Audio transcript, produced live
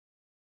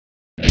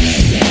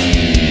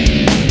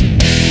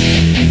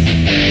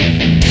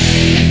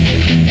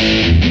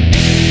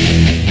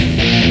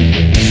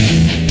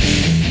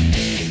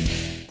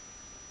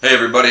Hey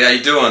everybody, how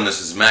you doing?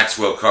 This is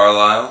Maxxxwell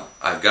Carlisle.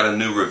 I've got a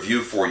new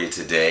review for you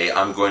today.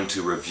 I'm going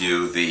to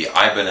review the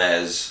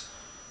Ibanez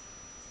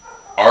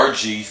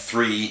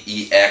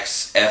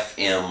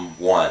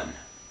RG3EXFM1,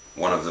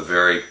 one of the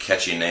very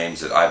catchy names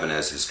that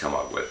Ibanez has come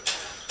up with.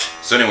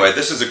 So anyway,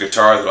 this is a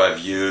guitar that I've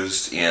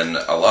used in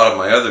a lot of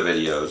my other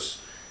videos,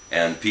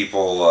 and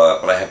people,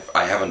 but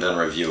I haven't done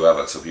a review of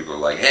it, so people are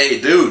like,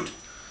 hey dude,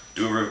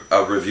 do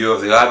a review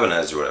of the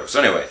Ibanez or whatever. So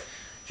anyway,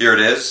 here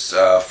it is.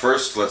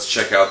 First, let's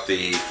check out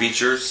the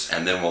features,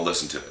 and then we'll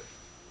listen to it.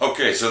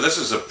 Okay, so this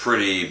is a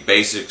pretty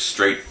basic,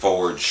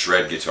 straightforward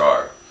shred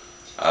guitar.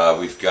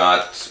 We've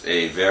got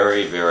a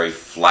very, very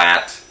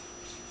flat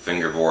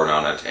fingerboard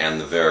on it, and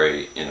the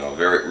very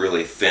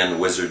really thin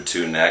Wizard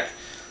 2 neck.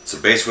 It's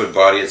a basswood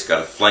body. It's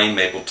got a flame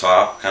maple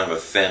top, kind of a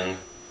thin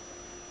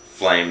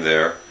flame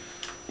there.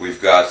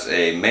 We've got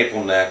a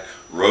maple neck,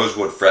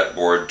 rosewood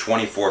fretboard,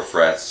 24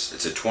 frets.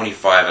 It's a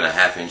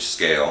 25.5-inch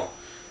scale.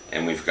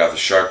 And we've got the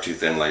sharp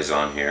tooth inlays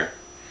on here.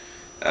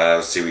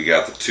 Let's see, we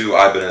got the two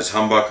Ibanez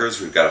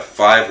humbuckers. We've got a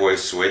 5-way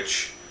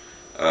switch,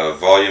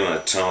 volume and a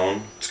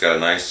tone. It's got a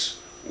nice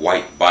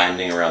white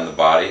binding around the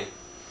body.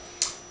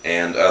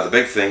 And the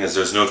big thing is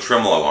there's no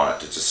tremolo on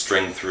it. It's a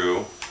string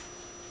through.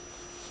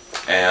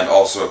 And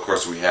also, of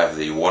course, we have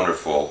the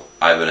wonderful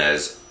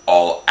Ibanez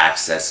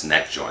all-access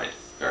neck joint.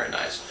 Very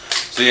nice.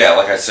 So yeah,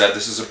 like I said,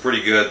 this is a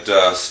pretty good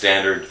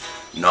standard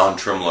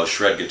non-tremolo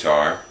shred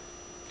guitar.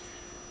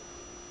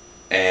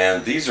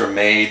 And these are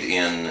made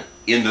in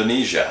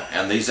Indonesia,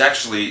 and these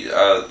actually,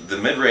 the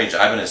mid-range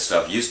Ibanez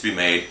stuff used to be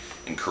made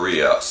in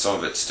Korea. Some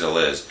of it still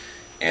is,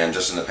 and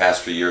just in the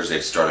past few years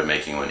they've started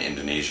making them in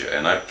Indonesia.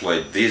 And I've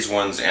played these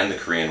ones and the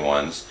Korean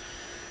ones.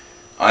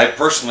 I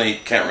personally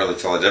can't really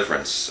tell the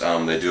difference.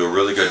 They do a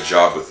really good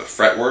job with the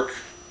fretwork,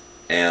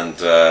 and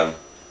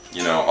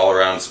all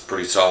around it's a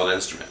pretty solid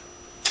instrument.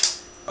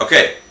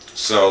 Okay,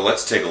 so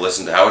let's take a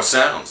listen to how it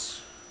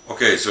sounds.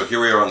 Okay, so here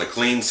we are on the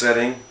clean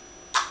setting.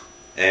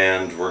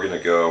 And we're going to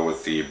go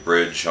with the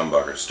bridge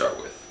humbucker to start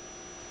with.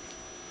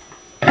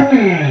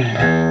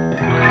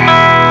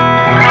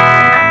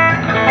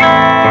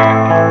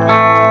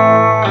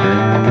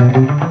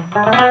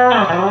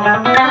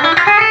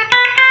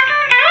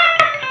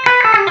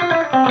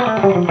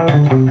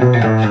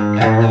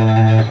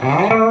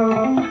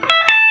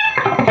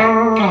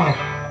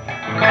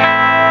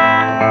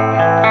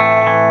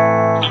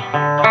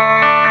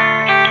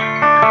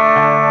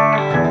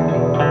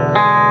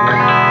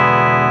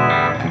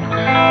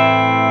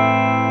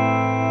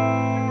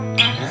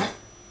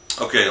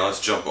 Okay, let's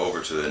jump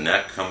over to the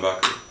neck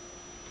humbucker.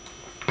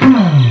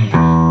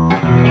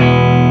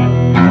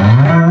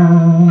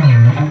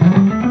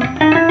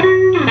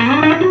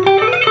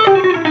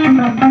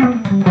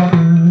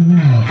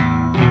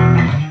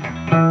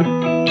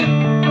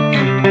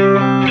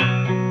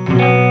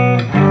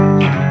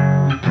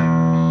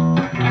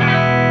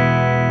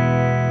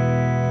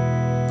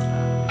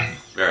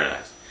 Very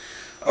nice.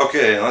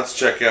 Okay, let's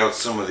check out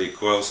some of the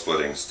coil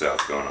splitting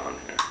stuff going on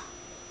here.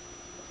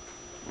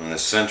 In the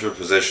center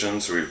position,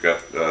 so we've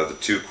got the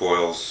two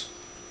coils,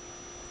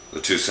 the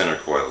two center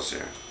coils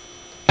here.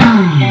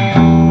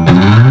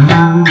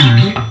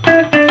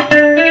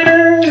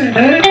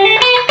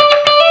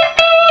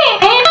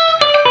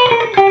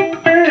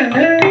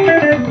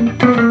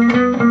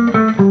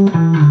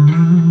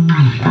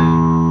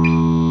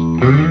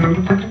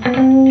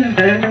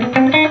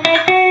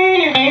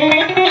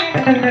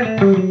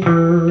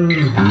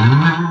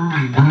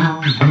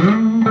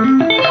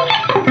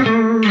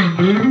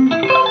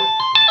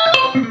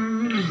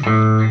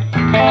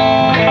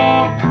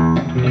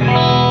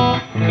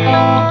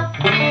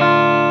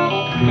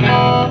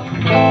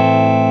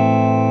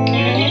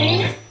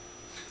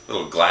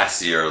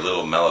 Glassier, a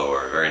little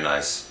mellower, very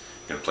nice.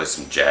 You're gonna play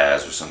some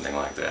jazz or something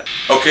like that.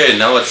 Okay,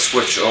 now let's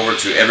switch over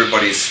to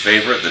everybody's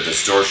favorite, the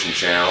distortion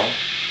channel,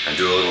 and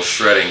do a little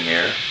shredding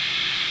here.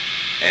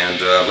 And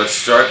let's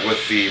start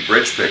with the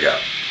bridge pickup.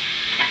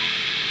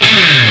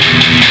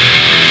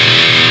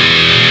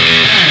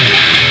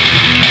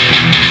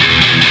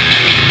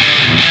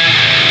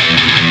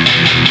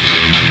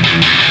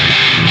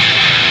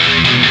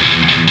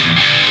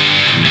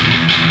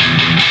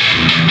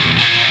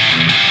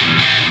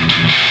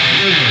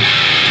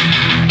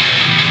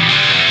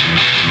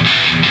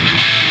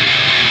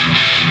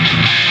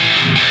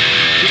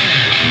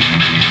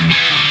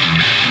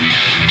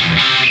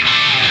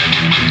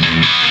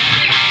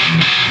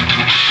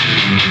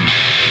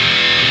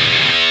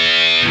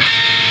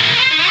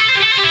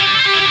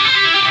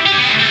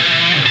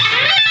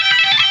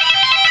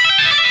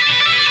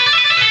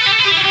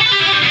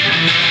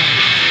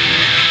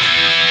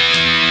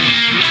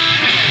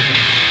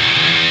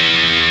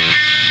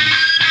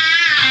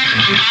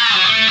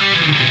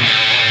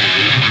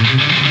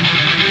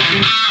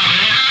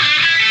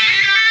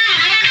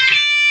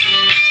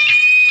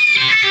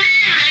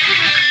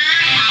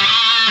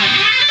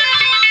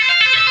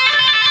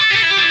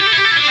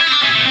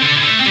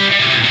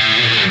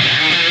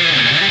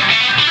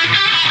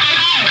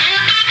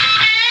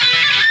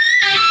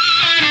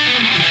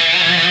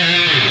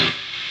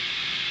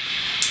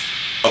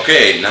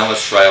 Okay, now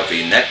let's try out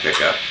the neck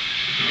pickup.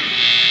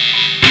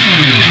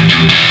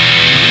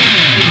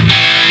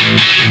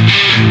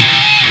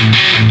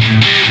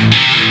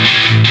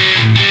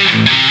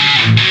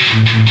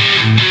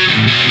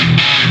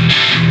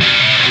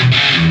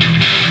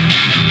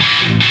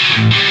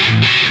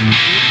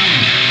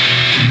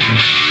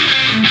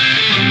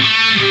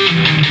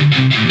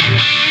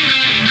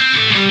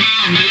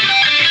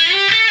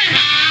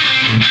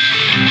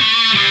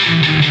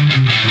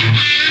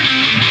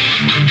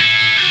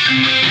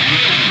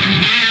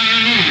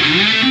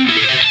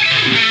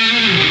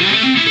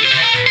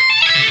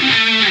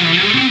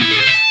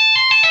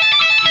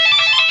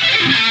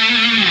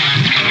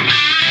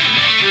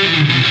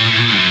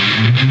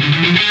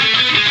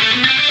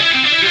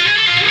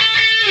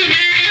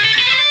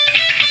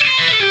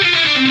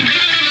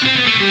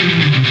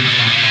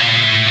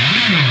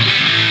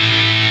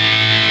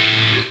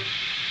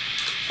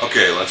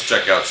 Okay, let's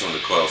check out some of the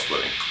coil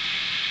splitting.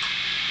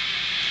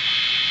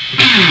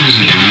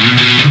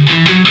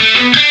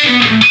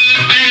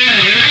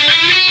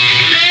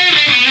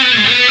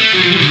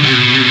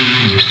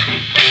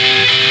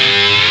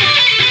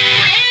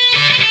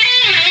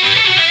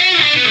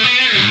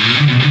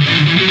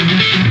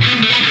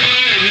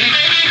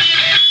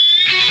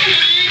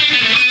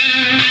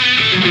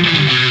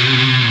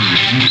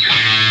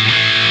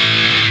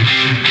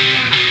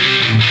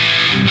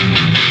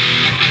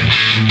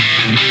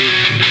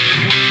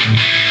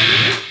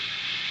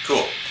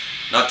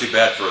 Not too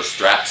bad for a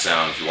strap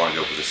sound if you want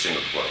to go for the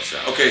single coil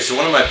sound. Okay, so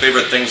one of my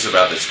favorite things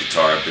about this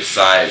guitar,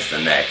 besides the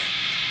neck,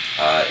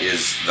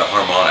 is the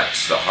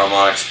harmonics. The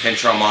harmonics,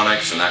 pinch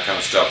harmonics and that kind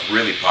of stuff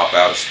really pop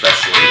out,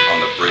 especially on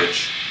the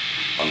bridge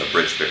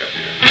pickup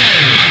here.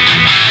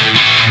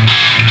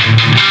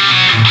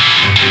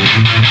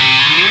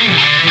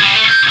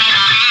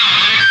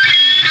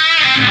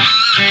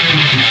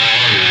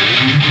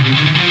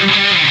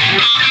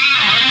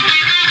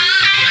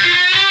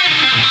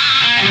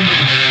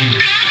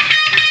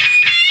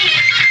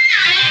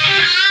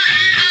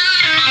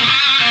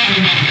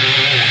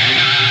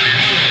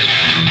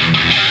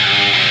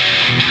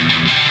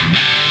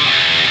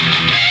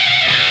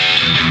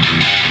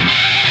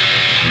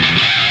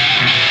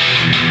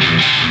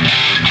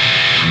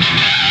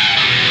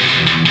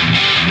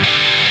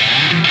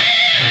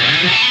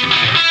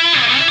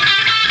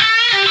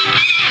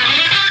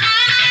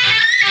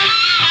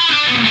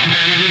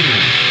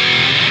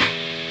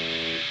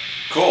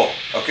 Cool.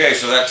 Okay,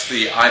 so that's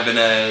the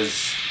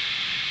Ibanez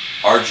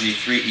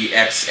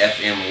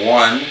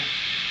RG3EXFM1,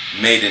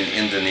 made in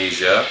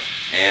Indonesia,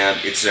 and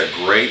it's a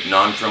great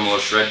non-tremolo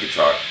shred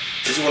guitar.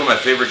 This is one of my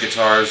favorite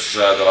guitars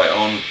that I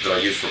own, that I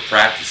use for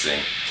practicing.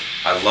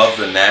 I love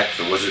the neck,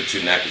 the Wizard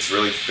 2 neck. It's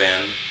really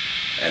thin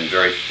and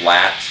very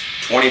flat.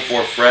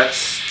 24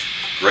 frets,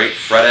 great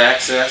fret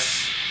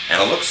access,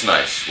 and it looks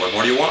nice. What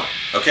more do you want?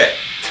 Okay,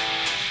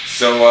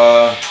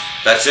 so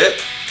that's it.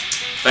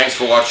 Thanks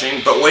for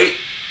watching, but wait,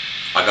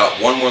 I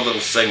got one more little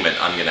segment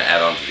I'm going to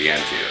add on to the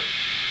end here.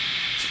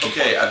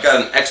 Okay, I've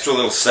got an extra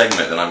little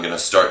segment that I'm going to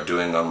start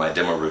doing on my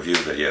demo review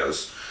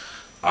videos.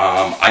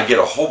 I get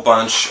a whole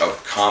bunch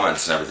of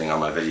comments and everything on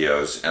my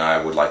videos, and I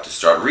would like to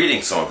start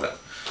reading some of them.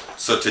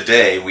 So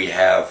today we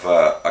have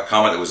a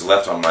comment that was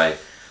left on my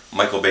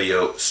Michael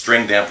Bayo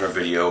string dampener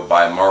video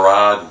by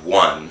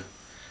Murad1.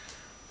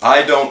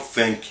 I don't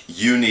think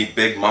you need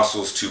big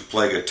muscles to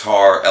play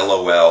guitar,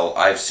 LOL.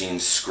 I've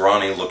seen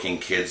scrawny looking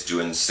kids do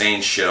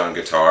insane shit on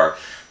guitar.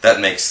 That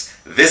makes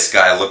this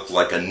guy look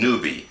like a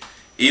newbie.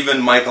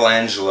 Even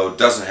Michelangelo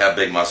doesn't have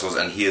big muscles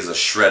and he is a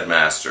shred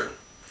master.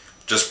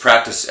 Just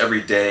practice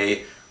every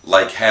day,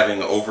 like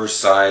having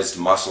oversized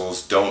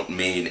muscles don't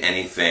mean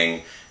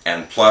anything,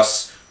 and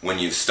plus when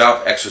you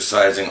stop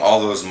exercising all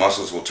those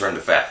muscles will turn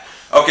to fat.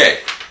 Okay.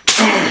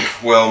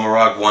 Well,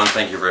 Murad1,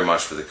 thank you very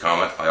much for the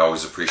comment. I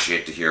always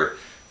appreciate to hear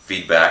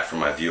feedback from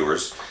my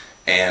viewers.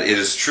 And it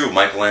is true,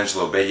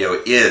 Michelangelo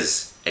Bayo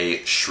is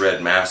a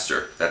shred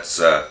master. That's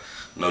no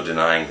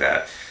denying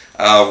that.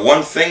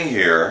 One thing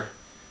here,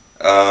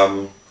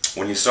 when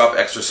you stop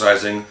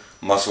exercising,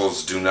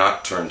 muscles do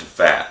not turn to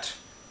fat.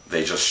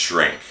 They just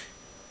shrink.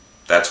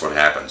 That's what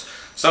happens.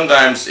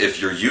 Sometimes if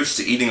you're used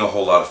to eating a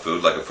whole lot of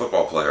food, like a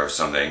football player or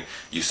something,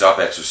 you stop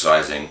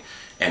exercising,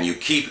 and you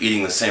keep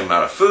eating the same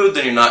amount of food,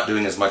 then you're not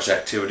doing as much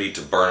activity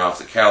to burn off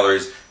the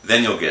calories,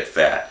 then you'll get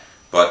fat.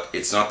 But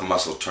it's not the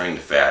muscle turning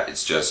to fat,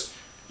 it's just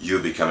you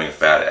becoming a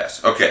fat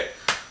ass. Okay,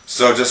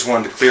 so just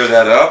wanted to clear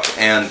that up,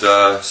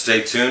 and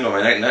stay tuned. On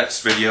my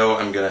next video,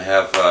 I'm going to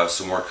have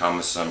some more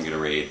comments I'm going to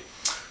read.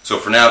 So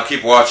for now,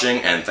 keep watching,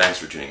 and thanks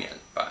for tuning in.